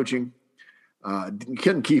future in coaching.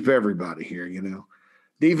 Couldn't keep everybody here,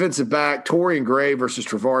 Defensive back, Torian Gray versus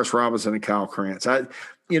Travaris Robinson and Kyle Krantz.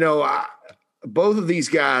 Both of these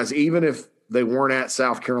guys, even if they weren't at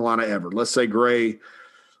South Carolina ever, let's say Gray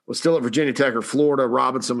was still at Virginia Tech or Florida,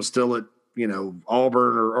 Robinson was still at,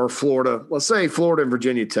 Auburn or Florida. Let's say Florida and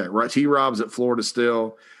Virginia Tech, right? T-Rob's at Florida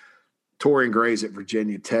still. Torian Gray's at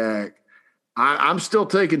Virginia Tech. I'm still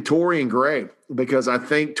taking Torian Gray because I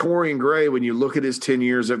think Torian Gray, when you look at his 10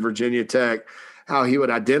 years at Virginia Tech, how he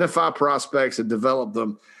would identify prospects and develop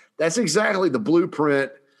them, that's exactly the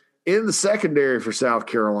blueprint in the secondary for South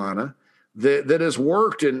Carolina that has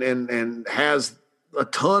worked and has a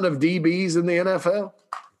ton of DBs in the NFL.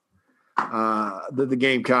 The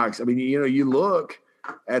Gamecocks, I mean, you look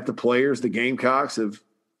at the players the Gamecocks have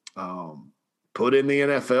put in the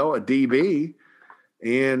NFL at DB,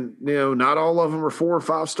 and, not all of them are 4 or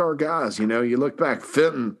 5-star guys. You look back,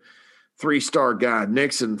 Fenton, 3-star guy,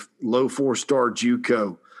 Nixon, low 4-star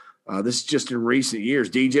JUCO. This is just in recent years.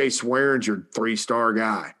 DJ Swearinger, 3-star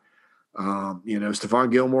guy.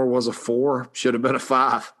 Stephon Gilmore was a 4, should have been a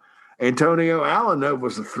 5. Antonio Allen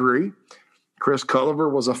was a 3. Chris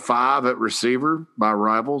Culliver was a 5 at receiver by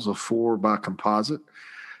Rivals, a 4 by Composite.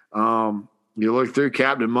 You look through,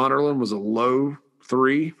 Captain Munnerlin was a low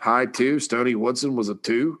 3, high 2. Stoney Woodson was a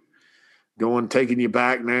 2. Taking you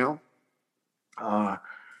back now.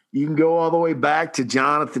 You can go all the way back to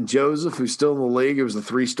Jonathan Joseph, who's still in the league. It was a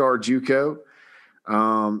 3-star JUCO.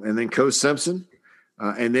 And then Co Simpson.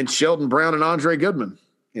 And then Sheldon Brown and Andre Goodman.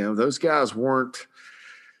 Those guys weren't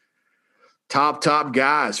top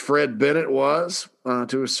guys. Fred Bennett was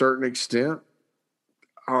to a certain extent.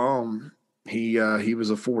 He was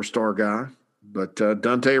a 4-star guy, but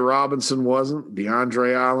Dante Robinson wasn't.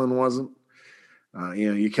 DeAndre Allen wasn't.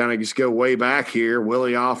 You kind of just go way back here.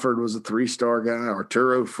 Willie Alford was a 3-star guy.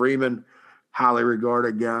 Arturo Freeman, highly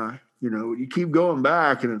regarded guy. You keep going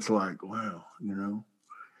back, and it's like, wow,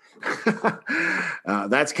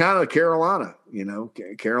 That's kind of Carolina,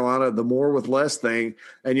 Carolina, the more with less thing.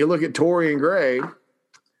 And you look at Torian Gray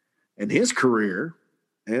and his career,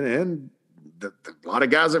 and a lot of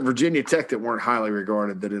guys at Virginia Tech that weren't highly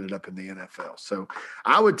regarded that ended up in the NFL. So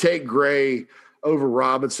I would take Gray over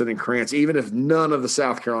Robinson and Krantz, even if none of the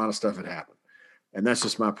South Carolina stuff had happened. And that's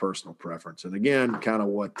just my personal preference. And again, kind of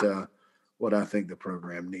what I think the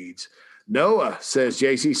program needs. Noah says,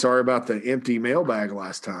 JC, sorry about the empty mailbag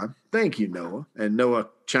last time. Thank you, Noah. And Noah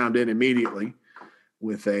chimed in immediately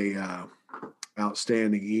with a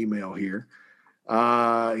outstanding email here.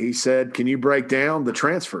 He said, can you break down the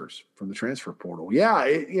transfers from the transfer portal? Yeah,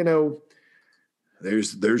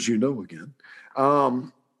 there's again.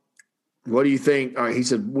 What do you think? He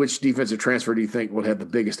said, which defensive transfer do you think will have the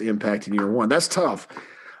biggest impact in year one? That's tough.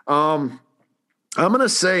 I'm going to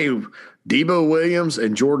say Debo Williams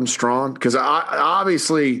and Jordan Strachan, because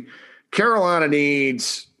obviously Carolina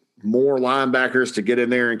needs more linebackers to get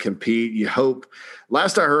in there and compete. You hope.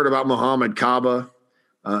 Last I heard about Muhammad Kaba,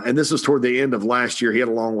 and this was toward the end of last year, he had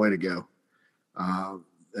a long way to go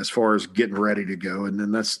as far as getting ready to go. And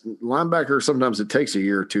then that's linebacker. Sometimes it takes a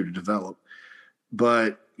year or two to develop.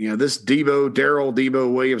 But, this Darrell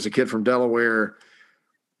Debo Williams, a kid from Delaware,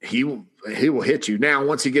 he will hit you. Now,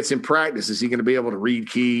 once he gets in practice, is he going to be able to read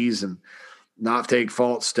keys and not take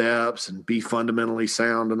false steps and be fundamentally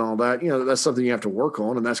sound and all that? That's something you have to work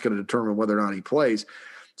on, and that's going to determine whether or not he plays.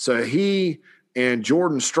 So he and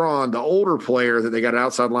Jordan Strachan, the older player that they got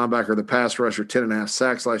outside linebacker, the pass rusher, 10.5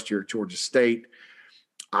 sacks last year at Georgia State,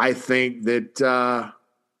 I think that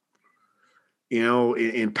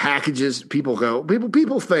in packages, people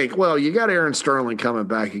think, well, you got Aaron Sterling coming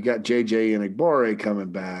back. You got J.J. Enagbare coming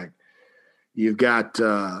back. You've got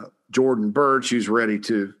Jordan Birch, who's ready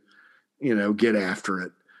to, get after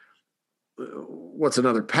it. What's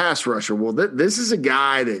another pass rusher? Well, this is a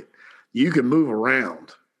guy that you can move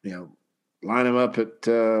around, line him up at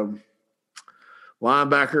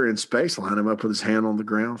linebacker in space, line him up with his hand on the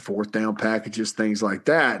ground, fourth down packages, things like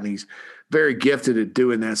that. And he's very gifted at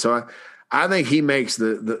doing that. So I think he makes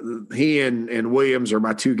he and Williams are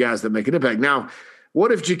my two guys that make an impact. Now,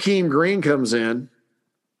 what if Jakeem Green comes in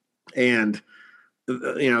and,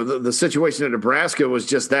 the situation at Nebraska was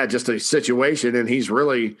just a situation, and he's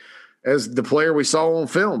really as the player we saw on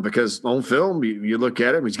film, because on film, you look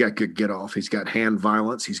at him, he's got good get off. He's got hand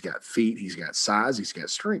violence. He's got feet. He's got size. He's got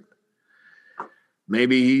strength.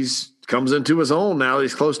 Maybe he's comes into his own now that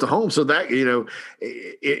he's close to home. So that,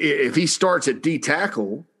 if he starts at D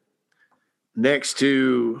tackle next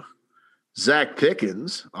to Zach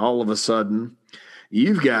Pickens, all of a sudden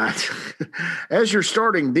you've got, as your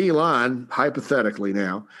starting D-line, hypothetically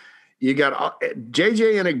now, you got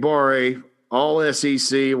J.J. Enagbare, all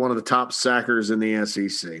SEC, one of the top sackers in the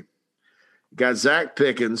SEC. You got Zach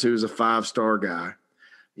Pickens, who's a 5-star guy.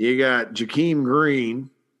 You got Jakeem Green,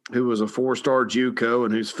 who was a 4-star JUCO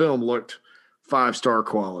and whose film looked 5-star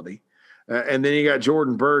quality. And then you got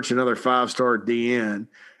Jordan Birch, another 5-star DN.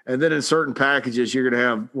 And then in certain packages, you're going to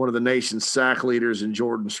have one of the nation's sack leaders in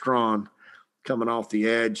Jordan Strachan coming off the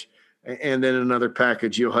edge. And then in another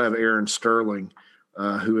package, you'll have Aaron Sterling,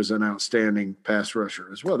 who is an outstanding pass rusher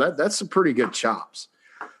as well. That's some pretty good chops.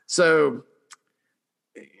 So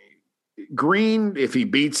Green, if he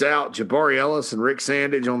beats out Jabari Ellis and Rick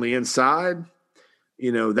Sandage on the inside,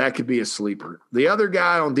 that could be a sleeper. The other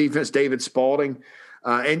guy on defense, David Spalding,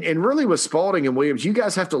 and really with Spalding and Williams, you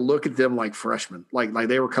guys have to look at them like freshmen, like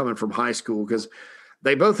they were coming from high school, because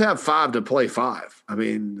they both have 5 to play 5. I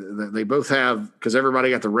mean, they both have, because everybody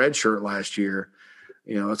got the red shirt last year.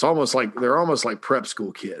 It's almost like they're almost like prep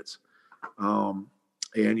school kids. And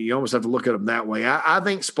you almost have to look at them that way. I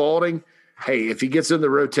think Spalding, hey, if he gets in the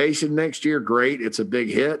rotation next year, great. It's a big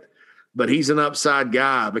hit. But he's an upside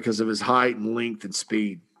guy because of his height and length and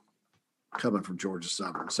speed coming from Georgia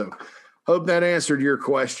Southern. So hope that answered your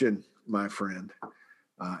question, my friend.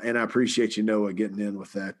 And I appreciate you, Noah, getting in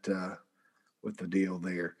with that, with the deal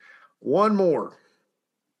there. One more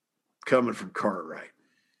coming from Cartwright.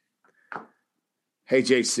 Hey,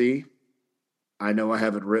 JC, I know I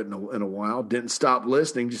haven't written in a while. Didn't stop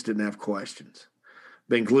listening, just didn't have questions.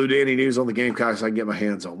 Been glued to any news on the Gamecocks I can get my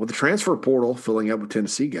hands on. With the transfer portal filling up with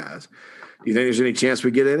Tennessee guys, do you think there's any chance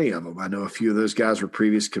we get any of them? I know a few of those guys were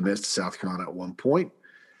previous commits to South Carolina at one point.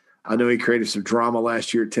 I know he created some drama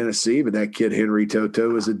last year at Tennessee, but that kid Henry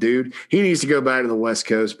Toto is a dude. He needs to go back to the West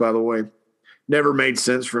Coast, by the way. Never made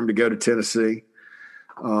sense for him to go to Tennessee.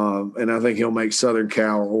 And I think he'll make Southern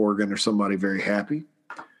Cal or Oregon or somebody very happy.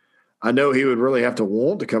 I know he would really have to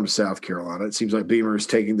want to come to South Carolina. It seems like Beamer is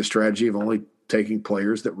taking the strategy of only taking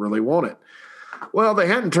players that really want it. Well, they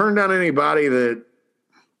hadn't turned down anybody that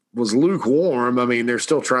was lukewarm. I mean, they're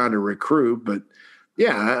still trying to recruit, but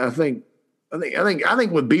yeah, I think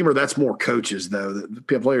with Beamer, that's more coaches though,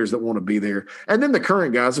 the players that want to be there, and then the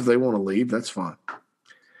current guys, if they want to leave, that's fine.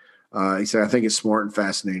 He said, I think it's smart and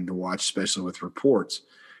fascinating to watch, especially with reports.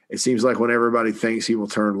 It seems like when everybody thinks he will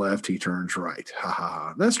turn left, he turns right. Ha ha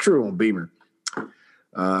ha. That's true on Beamer.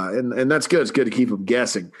 And that's good. It's good to keep them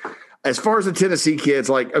guessing. As far as the Tennessee kids,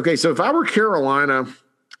 like, okay, so if I were Carolina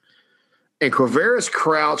and Quavaris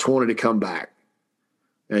Crouch wanted to come back,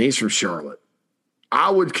 and he's from Charlotte, I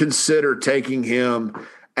would consider taking him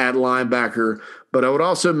at linebacker, but I would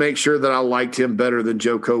also make sure that I liked him better than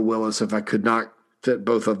Joko Willis if I could not fit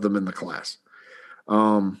both of them in the class.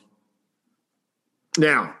 Now,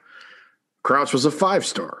 Crouch was a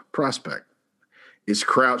 5-star prospect. Is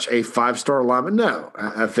Crouch a 5-star lineman? No.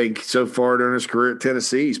 I think so far during his career at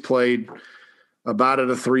Tennessee, he's played about at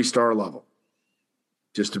a 3-star level,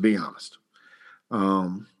 just to be honest.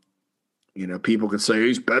 People can say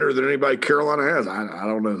he's better than anybody Carolina has. I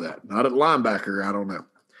don't know that. Not at linebacker, I don't know.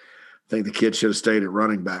 I think the kid should have stayed at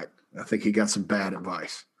running back. I think he got some bad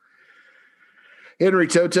advice. Henry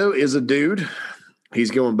Toto is a dude.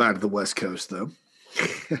 He's going back to the West Coast, though.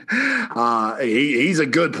 He's a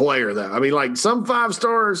good player, though. I mean, like some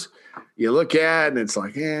 5-stars you look at and it's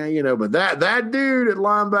like, but that dude at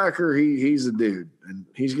linebacker, he's a dude. And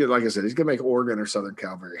he's good. Like I said, he's going to make Oregon or Southern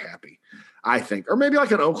Cal very happy, I think. Or maybe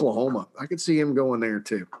like an Oklahoma. I could see him going there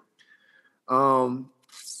too.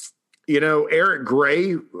 Eric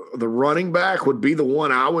Gray, the running back, would be the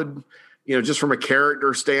one I would, just from a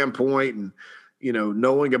character standpoint and,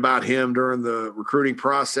 knowing about him during the recruiting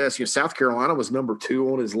process. South Carolina was number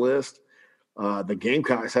 2 on his list. The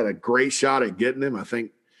Gamecocks had a great shot at getting him. I think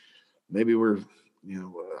maybe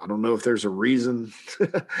I don't know if there's a reason.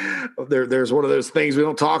 There's one of those things we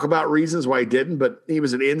don't talk about reasons why he didn't, but he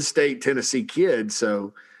was an in-state Tennessee kid.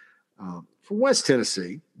 So from West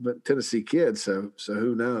Tennessee, but Tennessee kid. So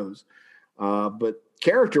who knows? But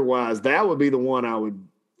character-wise, that would be the one I would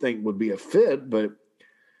think would be a fit, but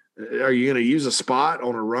are you going to use a spot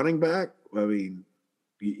on a running back? I mean,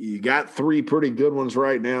 you got 3 pretty good ones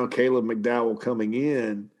right now. Caleb McDowell coming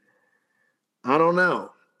in. I don't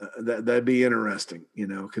know. That'd be interesting,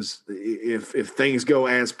 because if things go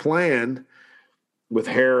as planned with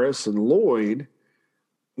Harris and Lloyd,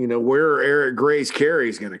 where Eric Gray's carry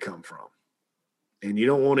is going to come from. And you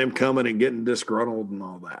don't want him coming and getting disgruntled and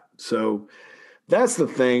all that. So that's the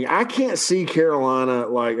thing. I can't see Carolina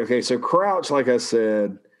so Crouch, like I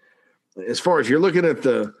said, as far as you're looking at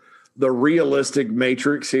the realistic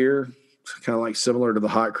matrix here, it's kind of like similar to the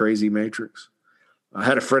hot, crazy matrix. I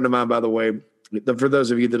had a friend of mine, by the way, for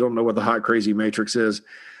those of you that don't know what the hot, crazy matrix is,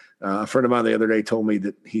 a friend of mine the other day told me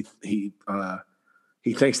that he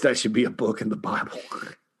thinks that should be a book in the Bible.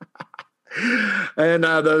 And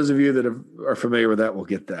those of you that are familiar with that will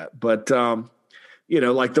get that. But,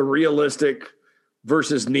 like the realistic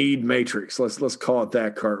versus need matrix, let's call it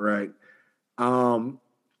that, Cartwright. I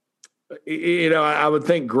would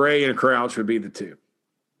think Gray and Crouch would be the 2.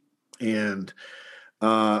 And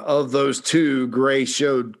of those 2, Gray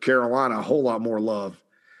showed Carolina a whole lot more love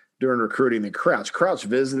during recruiting than Crouch. Crouch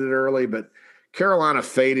visited early, but Carolina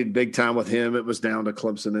faded big time with him. It was down to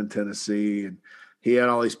Clemson and Tennessee, and he had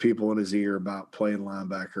all these people in his ear about playing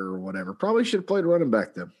linebacker or whatever. Probably should have played running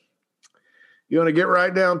back, though. You want to get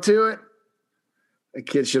right down to it? That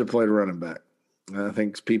kid should have played running back. I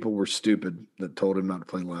think people were stupid that told him not to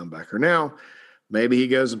play linebacker. Now, maybe he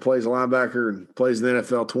goes and plays linebacker and plays in the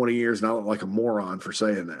NFL 20 years, and I look like a moron for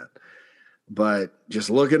saying that. But just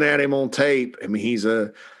looking at him on tape, I mean, he's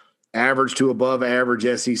a average to above average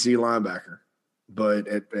SEC linebacker. But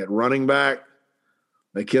at running back,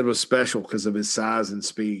 the kid was special because of his size and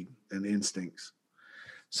speed and instincts.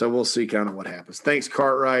 So we'll see kind of what happens. Thanks,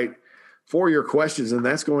 Cartwright, for your questions, and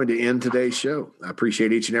that's going to end today's show. I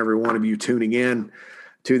appreciate each and every one of you tuning in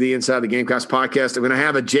to the Inside the Gamecocks podcast. I'm going to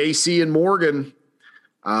have a JC and Morgan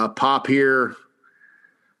pop here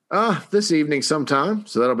this evening sometime,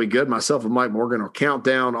 so that'll be good. Myself and Mike Morgan will count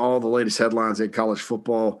down all the latest headlines in college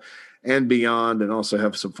football and beyond, and also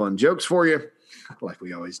have some fun jokes for you, like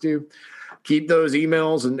we always do. Keep those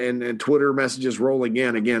emails and Twitter messages rolling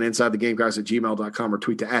in. Again, InsideTheGamecocks@gmail.com or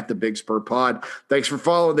tweet to @TheBigSpurPod. Thanks for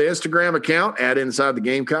following the Instagram account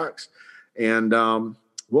 @InsideTheGamecocks. And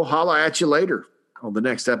we'll holla at you later on the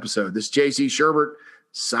next episode. This is JC Sherbert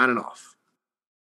signing off.